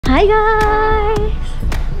Hi guys!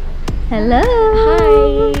 Hello!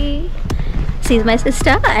 Hi! She's my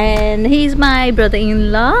sister and he's my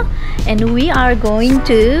brother-in-law, and we are going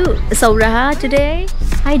to Sauraha today.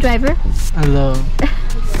 Hi driver! Hello!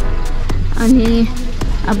 अनि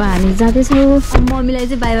अब हामी जाँदैछौँ। मम्मीलाई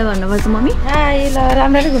चाहिँ by by भन्नुपर्छ। Mummy high ल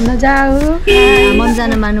राम्ररी घुम्न जाऊ। मम्मी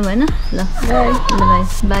जान मान्नु भएन ल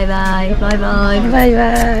by by by by by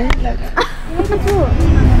by.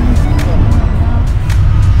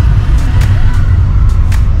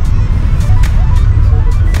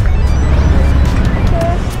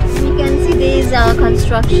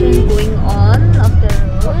 Construction going on of the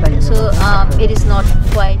road, so it is not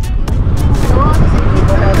quite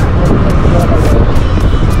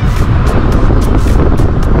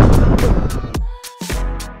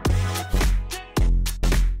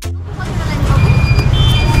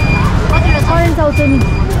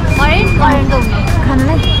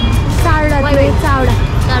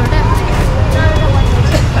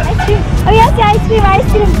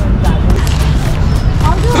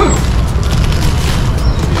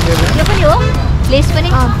यो पनि हो लेस पनि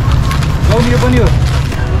यो पनि हो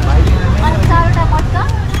अनि चारवटा मटका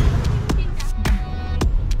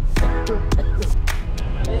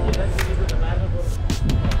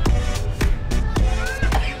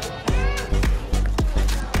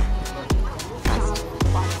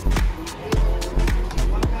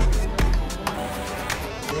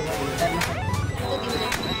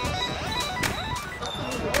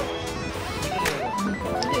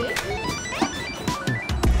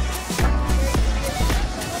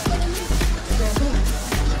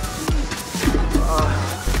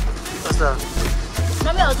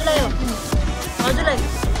Mami, हजुरलाई हो हजुरलाई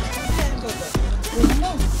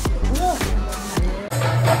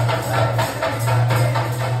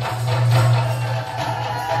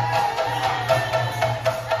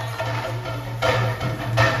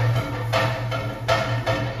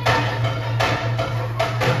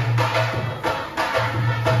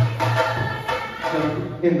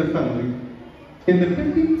in the family, in the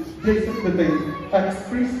 50 places within,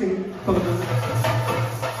 expressing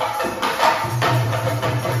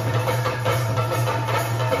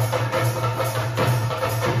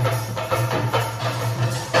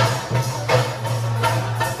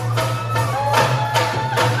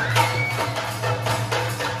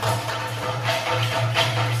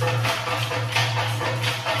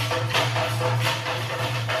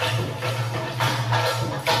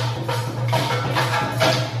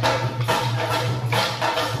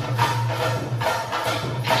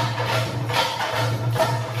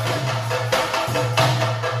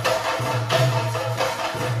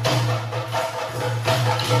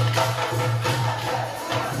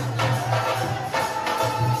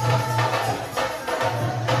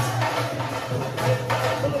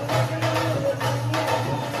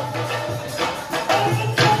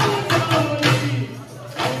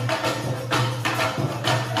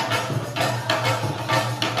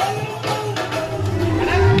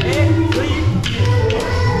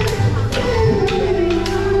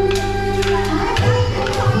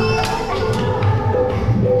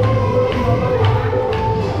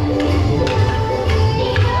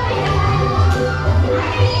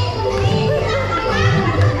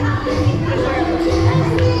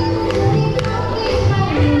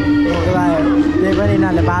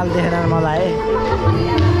Nepal देखेर मलाई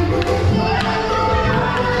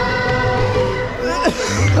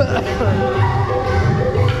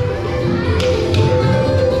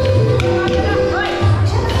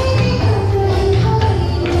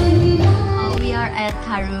We are at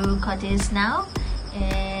Tharu cottage now,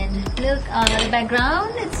 and look on the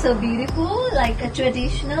background, it's so beautiful, like a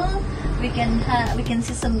traditional. We can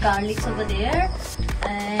see some garlics over there,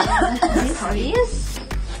 and this is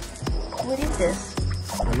what is this?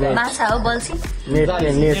 Masa ho balsi?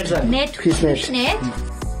 Net. Fish net.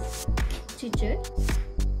 Chichar.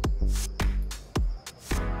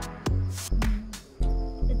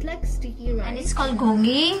 It's like sticky rice. And it's called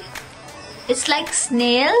gongi. It's like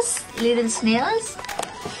snails, little snails.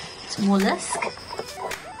 It's mollusk.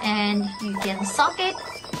 And you can soak it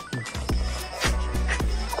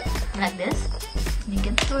like this. You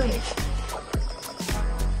can throw it.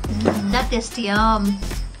 That is yum.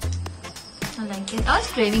 I like it. I was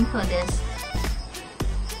craving for this.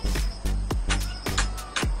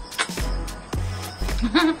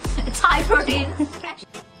 It's high protein.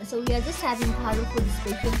 So we are just having Tharu food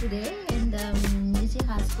special today, and this is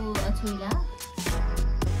Hasko Achuila.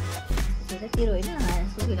 So that's the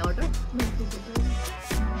order.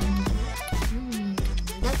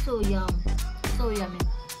 That's so yum. So yummy.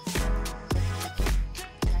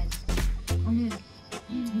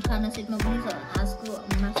 खाना सेटमा पनि छ आजको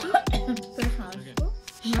मासु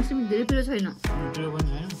धेरै पिरो छैन त्यो पनि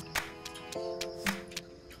छैन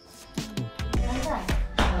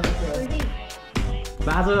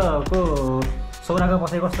आजको सौराको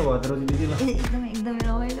बसाइ कस्तो भयो त रोजी दिदी ल एकदमै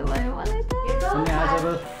रमाइलो भयो मलाई त अनि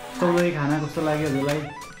आजको चौधरी खाना कस्तो लाग्यो हजुरलाई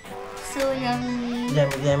सो यम्मी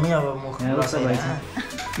यम्मी अब मुख कस्तो भएछ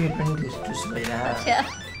पेट पनि टुस भइरहेको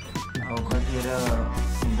अब कतिवटा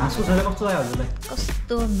हाँसको छ कस्तो लाग्यो हजुरलाई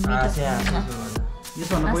कस्तो मिठो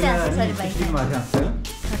यसो भन्नु पहिला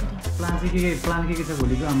प्लान के छ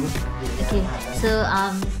भोलिको हाम्रो Okay, so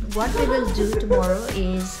what we will do tomorrow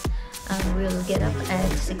is we'll get up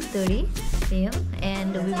at 6:30 a.m. and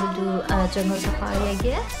we will do a jungle safari, I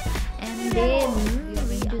guess, and then we're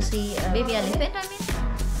going to see a baby elephant. I mean,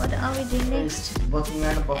 what are we doing next?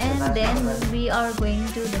 And then we are going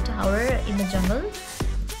to the tower in the jungle,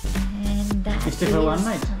 and that Stay for one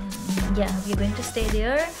night? Yeah, we're going to stay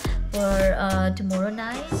there for tomorrow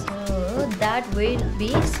night. So that will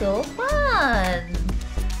be so fun.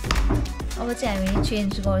 अब चाहिँ हामी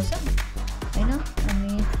change गर्छौँ हैन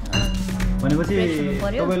अनि भनेपछि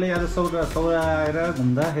तपाईले आज सौराएर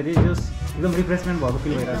घुम्दाखेरि एकदम रिफ्रेशमेन्ट भएको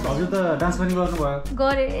फिल भइरहेछ हजुर त डान्स पनि गर्नुभयो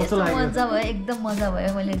गरे मजा भयो एकदम मजा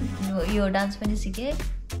भयो मैले यो डान्स पनि सिकेँ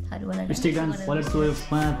थारूवाला स्टिक डान्स वालेट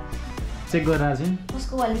चोइसमा चेक गरिरहेको छु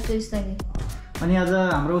कसको वालेट चोइस लागि अनि आज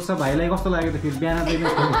हाम्रो उस भाइलाई कस्तो लाग्यो त फेरि बिहान चाहिँ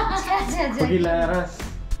लगाएर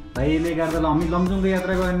भाइले गर्दा हामी लमजुङको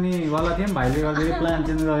यात्रा गर्नेवाला थियौँ भाइले गर्दा प्लान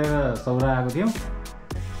चेन्ज गरेर सौरा आएको थियौँ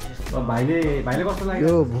भाइले कस्तो लाग्यो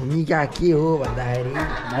यो भूमिका के हो भन्दाखेरि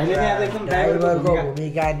भाइले आज एकदम ड्राइभरको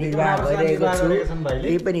भूमिका निर्वाह गरिरहेको छु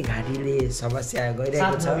त्यही पनि घाँटीले समस्या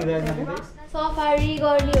गइरहेको छ सफारी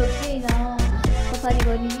गर्ने हो कि हैन सफारी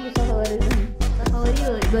गर्ने कि सफारी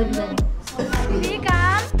गर्ने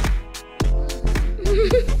काम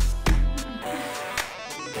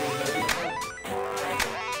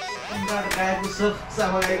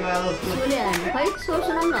खै सोर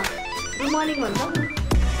सुनाउ न गुड मर्निङ भन्छ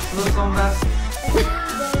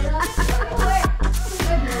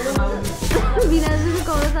बिनाजुको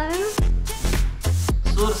कौला तारेन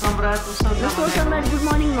सोर सम्राट गुड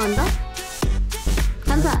मर्निङ भन्छ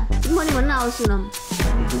खान्छ गुड मर्निङ भन्न आवाज Sunam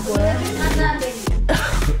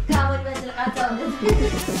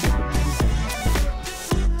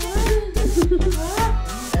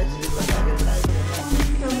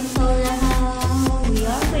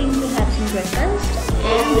breakfast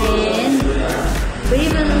and then we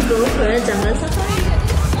will go for a jungle safari.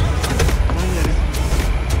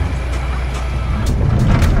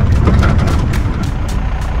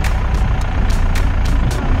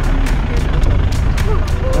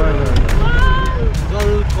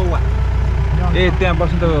 ए त्यहाँ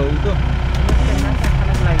बस्नु त उतो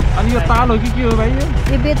अनि यो ताल हो कि के हो भाइ यो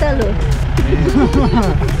बेताल हो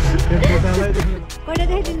कहिले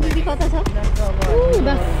देखाइदिनु दिदी कता छ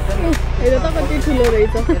हेर त कति ठुलो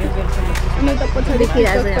रहेछ अनि त पछाडि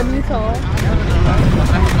पनि छ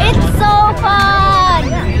It's so fun!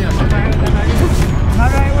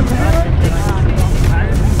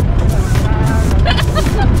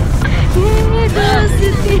 ये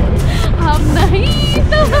दोस्ती हम नहीं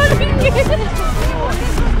तोड़ेंगे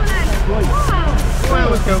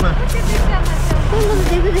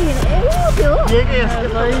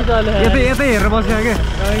यतै हेरेर बस्यो क्या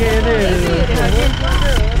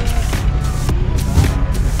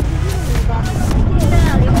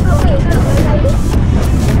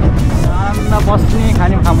बस्ने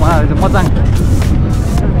खाने मजाङ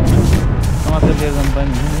हजुरले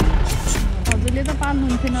त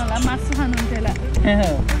पाल्नुहुन्थेन होला मासु खानुहुन्थ्यो होला है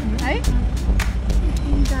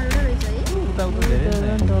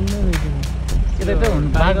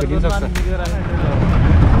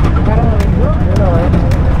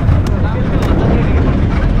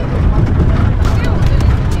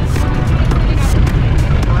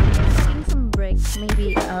some break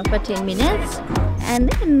maybe for 10 minutes and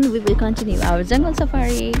then we will continue our jungle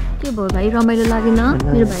safari. के भयो भाइ रमाइलो लागेन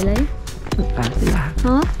मेरो भाइलाई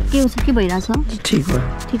के हो के भइराछ ठीक हो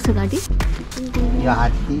ठीक छ गाडी यो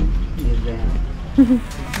हात्ती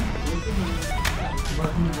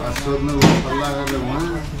सोध्नु सल्लाह गरेर उहाँ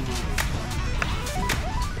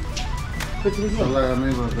सल्लाह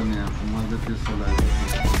गर्नै पर्छ नि मैले त्यो सल्लाह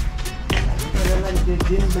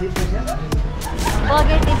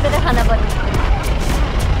बगेट टिपेर खाना पर्ने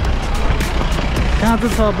काँचो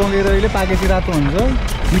छ बगेर अहिले पाकेपछि रातो हुन्छ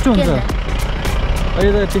मिठो हुन्छ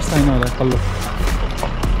अहिले त टेस्ट छैन होला कल्लो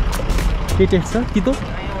के टेस्ट छ तितो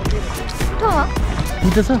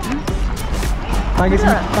मिठो छ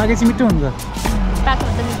पाकेपछि मिठो हुन्छ पाक्नु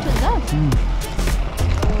त मिठो हुन्छ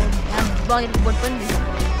बगेटको बोट पनि दिन्छ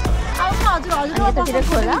हजुर यतातिर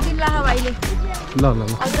खोला ल ल ल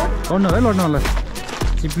लड्नु है लड्नु होला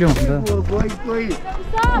चिप्ल्यो हुन्छ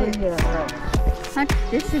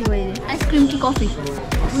This is way. Ice cream to coffee.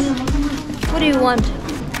 What do you want?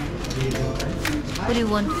 What do you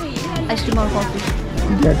want? Ice cream or coffee?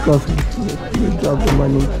 Get coffee. You drop the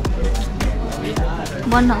money.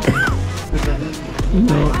 One now.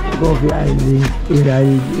 No, coffee I drink. If I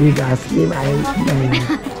eat ice cream, I eat.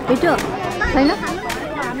 Ito. Hello?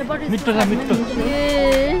 मिठो छ मिठो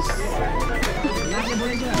Yes.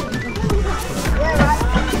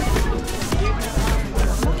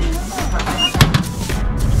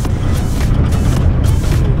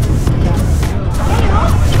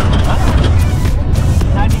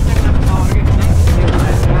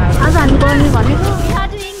 We are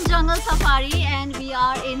doing jungle safari and we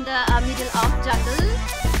are in the middle of jungle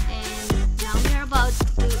and now we are about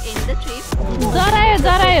to end the trip.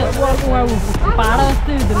 जरायो पाडा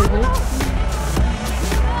जस्तै भित्र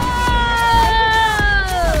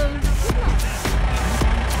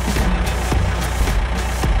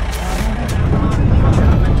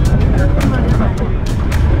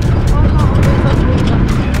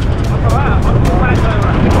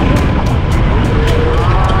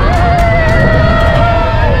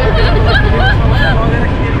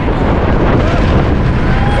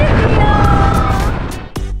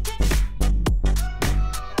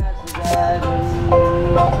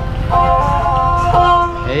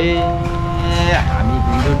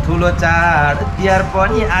ठुलो चाड तिहार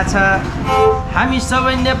पनि आछ हामी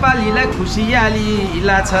सबै नेपालीलाई खुसियाली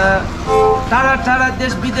इलाछ टाढा टाढा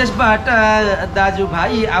देश विदेशबाट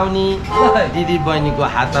दाजुभाइ आउनी दिदी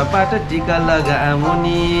बहिनीको हातबाट टिका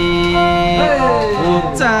लगाउनी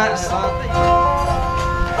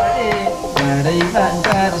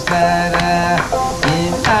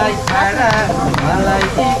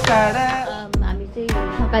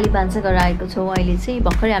थकाली भान्साघर आएको छौँ अहिले चाहिँ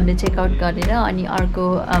भर्खरै हामीले चेकआउट गरेर अनि अर्को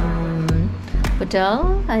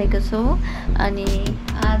होटल आएको छौँ अनि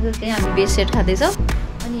आज चाहिँ हामी बेस सेट खाँदैछौँ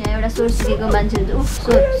अनि यहाँ एउटा स्वर सिकेको मान्छेहरू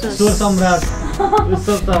स्वर सम्राट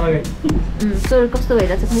स्वर कस्तो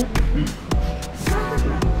भइरहेछ खै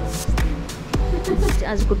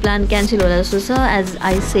आजको प्लान क्यान्सल होला जस्तो छ as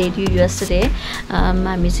I said you yesterday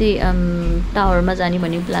हामी चाहिँ टावरमा जाने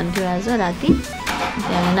भन्ने प्लान थियो आज राति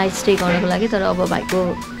त्यहाँ नाइट स्टे गर्नको लागि तर अब भाइको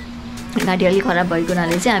गाडी अलिक खराब भएको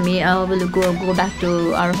हुनाले चाहिँ हामी will go back to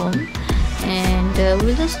our home and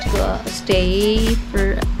will just stay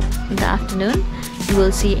for the afternoon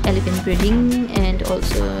will see elephant breeding and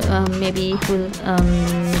also maybe will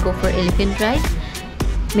go for elephant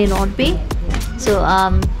ride may not be so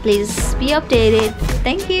please be updated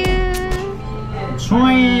thank you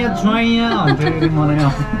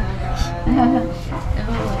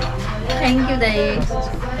Thank you, Dai.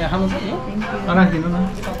 Thank you.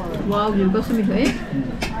 Wow, you got some meat, eh?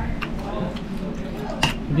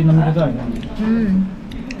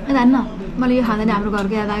 होइन मैले यो खाँदा नि हाम्रो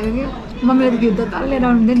घरको याद आयो कि मम्मीले त घिउ त लिएर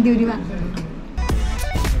आउनुहुन्थ्यो नि दिउरीमा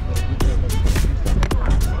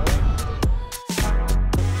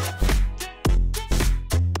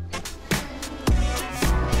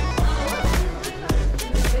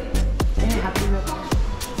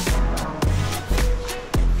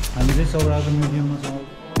सौराको म्युजियममा छ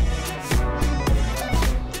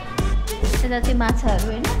यता चाहिँ माछाहरू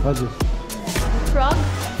हैन हजुर फ्रग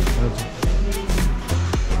हजुर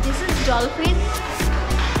दिस इज डल्फिन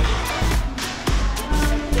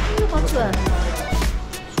यो कछुवा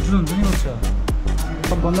सुन्नु हुन्छ नि कछुवा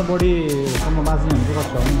सबभन्दा बढी सम्म बाँच्ने भनेको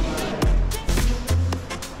कछुवा हो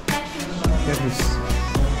क्याटफिस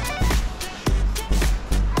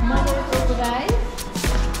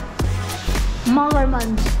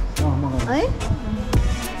मगरमच्छ है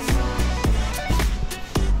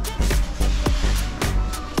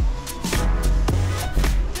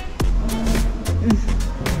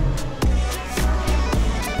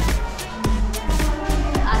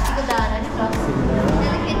हात्तीको दारा नि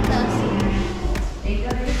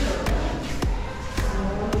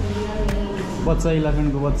बच्चा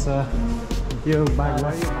इलेफेन्टको बच्चा त्यो बाघ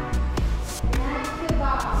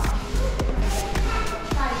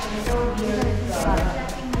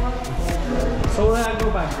सौराको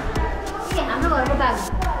बाघ हाम्रो घरको बाघ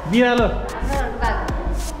बिरालो हाम्रो घरको बाघ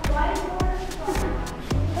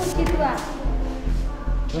चितुवा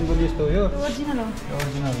रङ्गोली यस्तो हो यो ओरिजिनल हो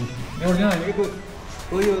ओरिजिनल होइन कि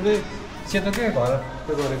यो चाहिँ सेतोकै घर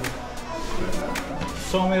त्यो गरेको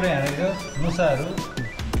समेर हानेको मुसाहरू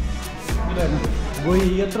गोही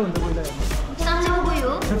यत्रो हुन्छ पहिला साँच्चैको गोही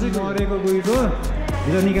हो गरेको गोहीको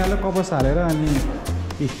भित्र निकालेर कपस हालेर अनि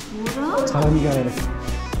छाला निकालेर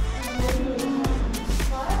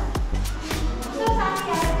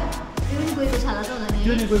गोहीको छाला त होला नि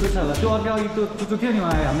त्यो नि गएको छ होला त्यो अर्को अघि त्यो थियो नि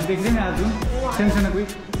हामीले देख्दै नि आज सानो कोही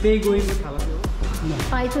त्यही गएको छ होला त्यो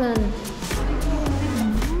Python.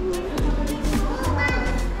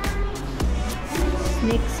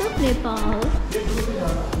 Snakes of Nepal.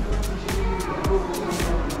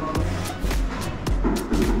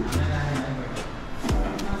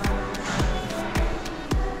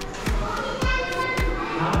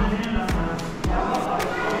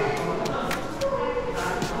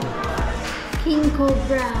 King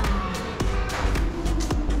Cobra.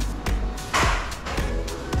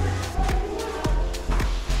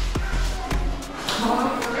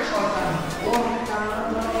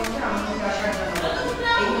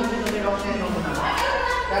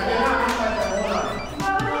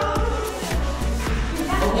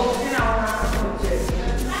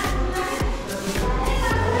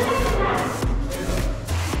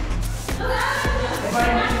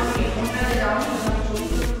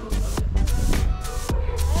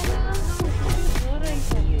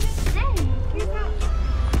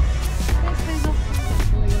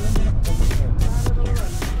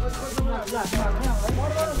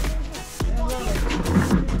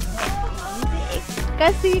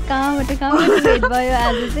 एक्कासी कहाँबाट भेट भयो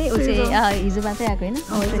आज चाहिँ ऊ चाहिँ हिजो मात्रै आएको होइन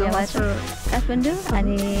अस्ट्रेलियाबाट काठमाडौँ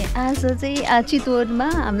अनि आज चाहिँ चितवनमा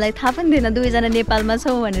हामीलाई थाहा पनि थिएन दुवैजना नेपालमा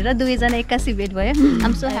छौँ भनेर दुवैजना एक्कासी भेट भयो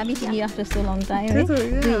आम so happy to you after so long time है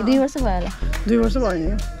 2 वर्ष भयो होला 2 वर्ष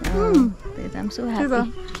भयो त्यही त आम सो ह्यापी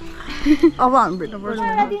अब हामी भेट्नुपर्छ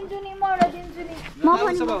म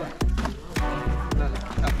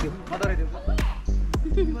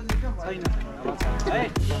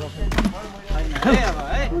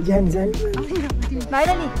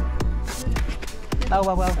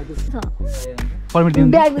पनि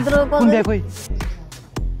ब्यागभित्र कुन ब्याग खोइ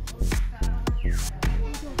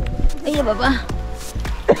ए बाबा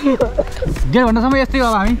 1.5 घण्टासम्म यस्तै हो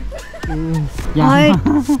अब हामी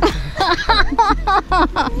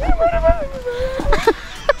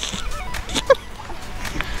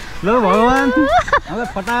ल भगवान अब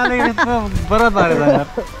फटाले यस्तो बरबाद भएर यार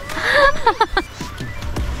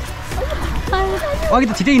अघि त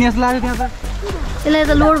छिटै हिँड्ने जस्तो लाग्यो त्यहाँ त यसलाई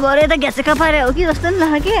त लोड भरे यता घ्याचेका पारे हो कि जस्तो नि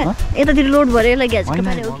लाग्यो कि यतातिर लोड भरे यसलाई घ्याचेका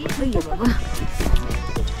पारे हो कि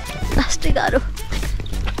लास्टै गाह्रो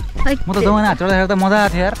म त जमाना हात चढ्दाखेरि त मजा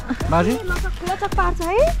आएको थियो यार बाजु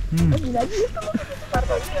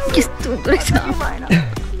कस्तो रहेछ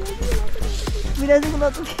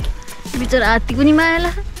बिचरा हात्ती पनि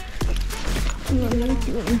मायाला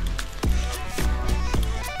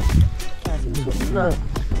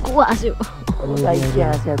को हाँस्यो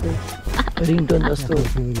रिङटोन जस्तो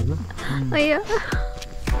यहाँ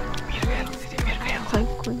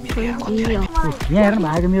हेर्नु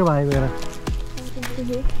भाइको मेरो भाइको हेर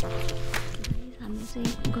हामी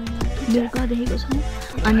चाहिँ गएर देखेको छौँ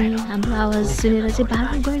अनि हाम्रो आवाज सुनेर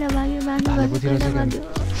चाहिँ गैडा भाग्यो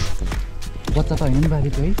बच्चा त होइन नि बाँकी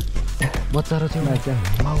है बच्चा र चाहिँ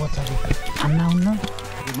माउ बच्चाको खाना हुन्न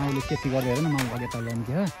माउले सेफ्टी गर्दै हेर न माउ अघि त ल्याउनु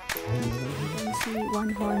थियो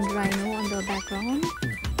one horned rhino on the background.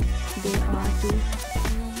 There are 2.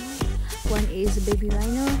 One is a baby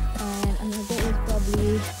rhino and another is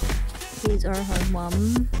probably his or her mom.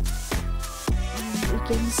 And we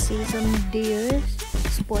can see some deers,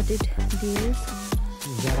 spotted deers.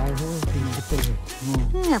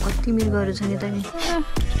 कति मिर्गहरू छ नि त नि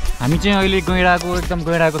हामी चाहिँ अहिले गैँडाको एकदम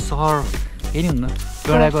गैँडाको सहर हेर्नु हुन्न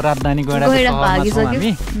गैँडाको राजधानी गैँडाको सहरमा छौँ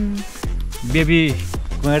हामी बेबी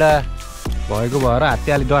गैँडा भएको भएर हात्ती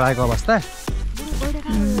अलिक डराएको अवस्था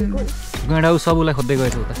गैँडा सब उसलाई खोज्दै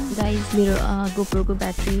गएछ उता गाइस मेरो गोप्रोको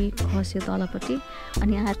ब्याट्री खस्यो तलपट्टि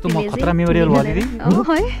अनि हात्तीले खतरा मेमोरियल भयो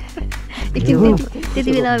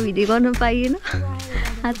त्यति बेला भिडियो गर्न पाइएन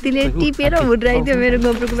हात्तीले टिपेर भुट्राइदियो मेरो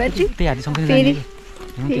गोप्रोको ब्याट्री फेरि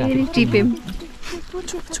टिपेम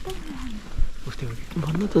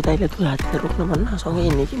भन्नु त दाइले तँ हात्तीलाई रोक्न भन्न सँगै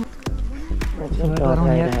हिँड्ने कि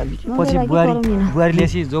पछि बुहारी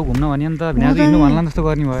ल्यासी जो घुम्न भन्यो नि त भ्याउँदै हिँड्नु भन्ला जस्तो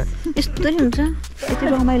गर्ने भयो यस्तो नि हुन्छ यति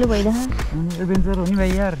रमाइलो भइरहेको एडभेन्चर हो नि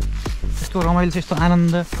भाइ यार यस्तो रमाइलो छ यस्तो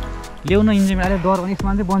आनन्द ल्याउन इन्जोयमेन्ट अहिले डर भने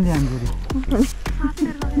यसमा चाहिँ बन्दै हान्छ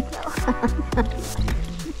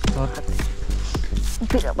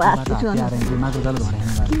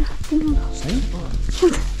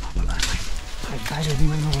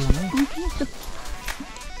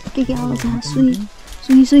के आउँछ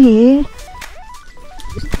सुई हेर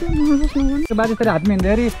बाजे फेरि हातमा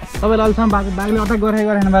हिँड्दाखेरि तपाईँले अहिलेसम्म बाघले अट्याक गरेको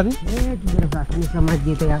गरेन बाजे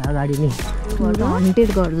अगाडि नै हन्टेड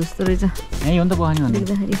घर जस्तो रहेछ यहीँ हो नि त बस्ने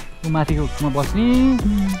भन्दाखेरि ऊ माथिकोमा बस्ने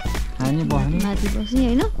हामी बस्ने माथि बस्ने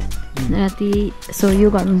होइन राति सो यो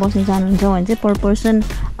घरमा बस्न चाहनुहुन्छ भने चाहिँ पर पर्सन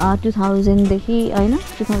 2000 देखि हैन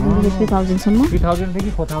 2000 देखि 3000 सम्म 3000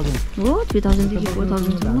 देखि 4000 हो 3000 देखि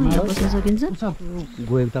 4000 सम्म यहाँ बस्न सकिन्छ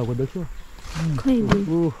गएको त देख्यो खै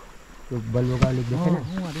ऊ त्यो बलबोका अलिक देखेन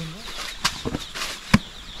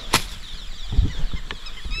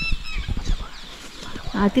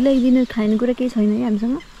हात्तीलाई एक दिन खानेकुरा केही छैन है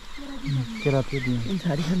हामीसँग केरा त्यो दिनु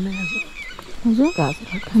झाडी खान्न हजुर घाँस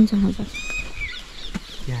खान्छ हजुर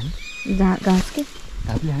घाँस के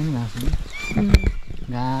हातले खाने घाँस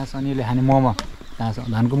घाँस अनि यसले खाने मोमो घाँस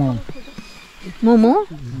धानको मोमो मोमो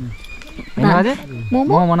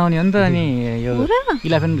मोमो बनाउने हो नि त अनि यो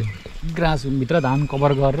इलाफेन ग्रास भित्र धान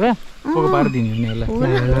कभर गरेर कोको पारेर दिने हो नि यसलाई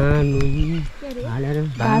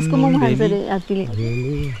घाँसको मोमो खान्छ अरे हात्तीले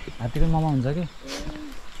हात्तीको मोमो हुन्छ कि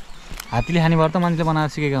हात्तीले खाने भएर त मान्छेले बनाएर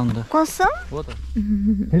सिकेका हुन्छ कसम हो त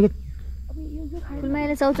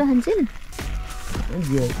फुलमायाले चाउचाउ खान्छन्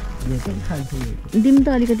दिम त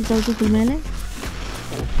अलिकति चाउचाउ फुलमायालाई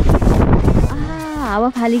हावा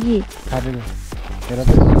फाले कि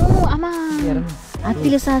आमा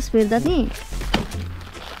हात्तीले सास फेर्दा नि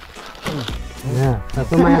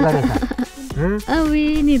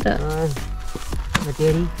नि त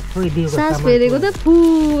सास फेरेको त फु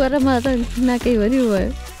गरेर मलाई त नाकै भरि भयो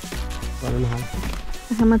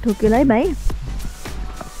आँखामा ठोक्यो है भाइ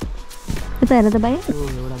यता हेर त भाइ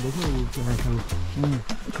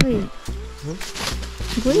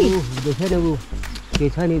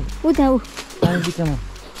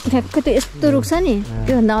ठ्याक्कै त्यो यस्तो रुख्छ नि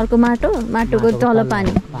त्योभन्दा अर्को माटोको तल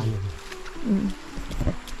पानी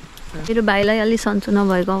मेरो भाइलाई अलि सन्चो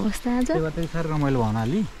नभएको अवस्था आज रमाइलो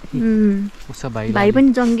भन्नाले भाइ पनि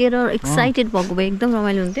जङ्गेर एक्साइटेड भएको भए एकदम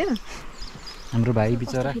रमाइलो हुन्थ्यो हाम्रो भाइ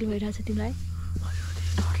बिचरा भइरहेछ तिमीलाई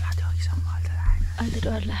अहिले त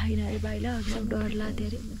डर लागेन अरे भाइलाई अघि डर लाग्थ्यो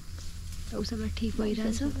अरे उसमा ठिक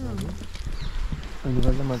भइरहेछ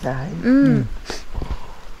सबैले मजा आयो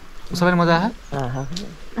मजा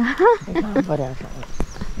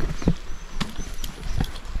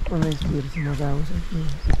आउँछ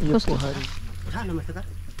यो पोखरी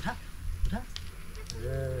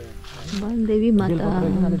देवी माता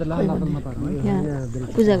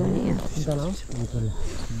पूजा गर्ने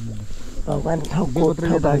भगवान ठाउँको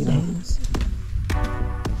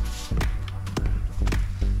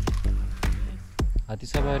हात्ती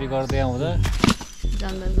सवारी गर्दै आउँदा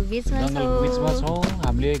जङ्गलको बिचमा छौँ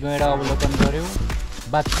हामीले गैँडा अवलोकन गऱ्यौँ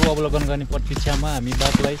बाघको अवलोकन गर्ने प्रतीक्षामा हामी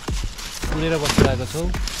बाघलाई उडेर बसिरहेको छौँ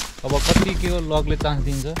अब कति के हो लगले चान्स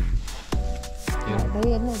दिन्छ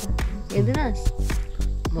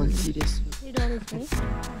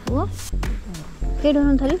के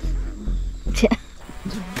डराउनु थाल्यो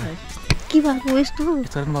के भएको यस्तो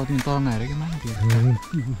चरण बाबु तिमी तल नहेर कि माथि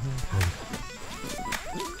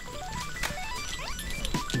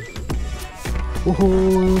ओहो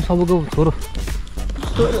सबको छोरो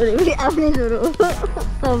आफ्नै छोरो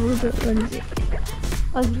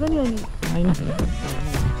हजुर पनि हो नि होइन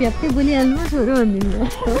झ्याप्पै बोलिहाल्नु छोरो भनिदिनु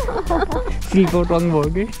सिल्को टङ भयो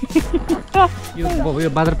कि यो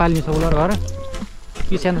बाँदर पाल्ने सब लर घर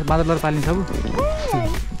कि सानो बाँदर लर पाल्ने सब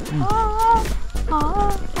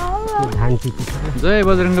जय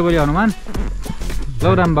बजरङ्ग बली हनुमान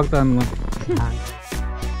लौ राम भक्त हनुमान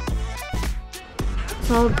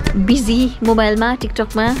सब बिजी मोबाइलमा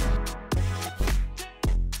टिकटकमा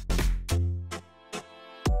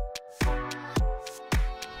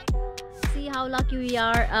how lucky we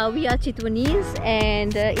are Chitwanese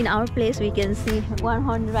and in our place we can see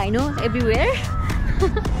one-horned rhino everywhere.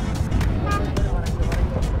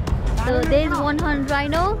 So there is one-horned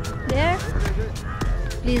rhino there.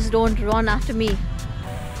 Please don't run after me.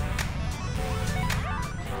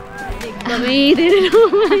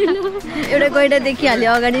 एउटा गैडा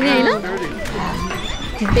देखिहाल्यो अगाडि नै हैन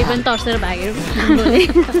त्यही पनि तर्सेर भागेर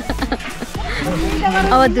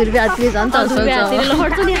अब धुर्बे हात्तीले झन्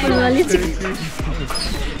तर्साउँछ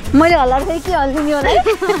मैले हल्लाएर फेरि के हल्छु नि होला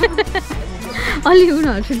अलि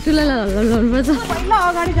उनीहरू ठुल्ठुलोलाई हल्ला लाउनुपर्छ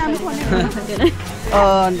अगाडि जानु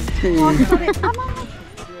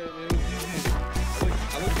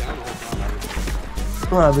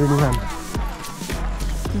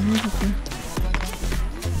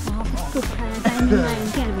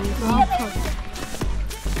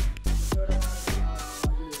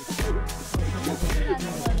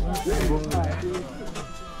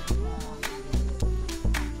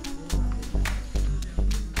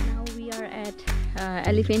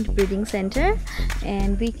elephant breeding center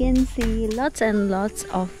and we can see lots and lots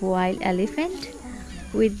of wild elephant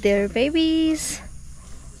with their babies.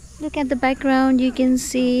 Look at the background, you can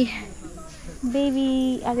see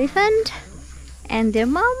baby elephant and their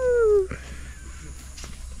mom.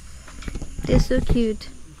 They're so cute.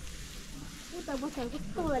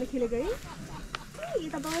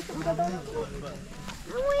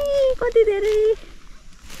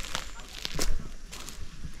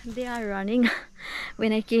 They are running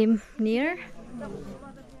when I came near.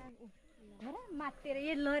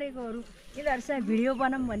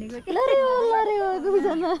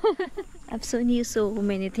 I've shown you so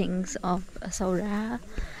many things of Sauraha,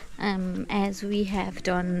 as we have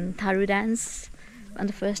done Tharu dance on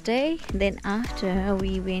the first day. Then after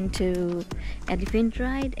we went to elephant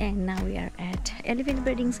ride, and now we are at elephant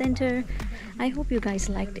breeding center. I hope you guys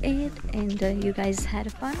liked it and you guys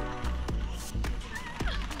had fun.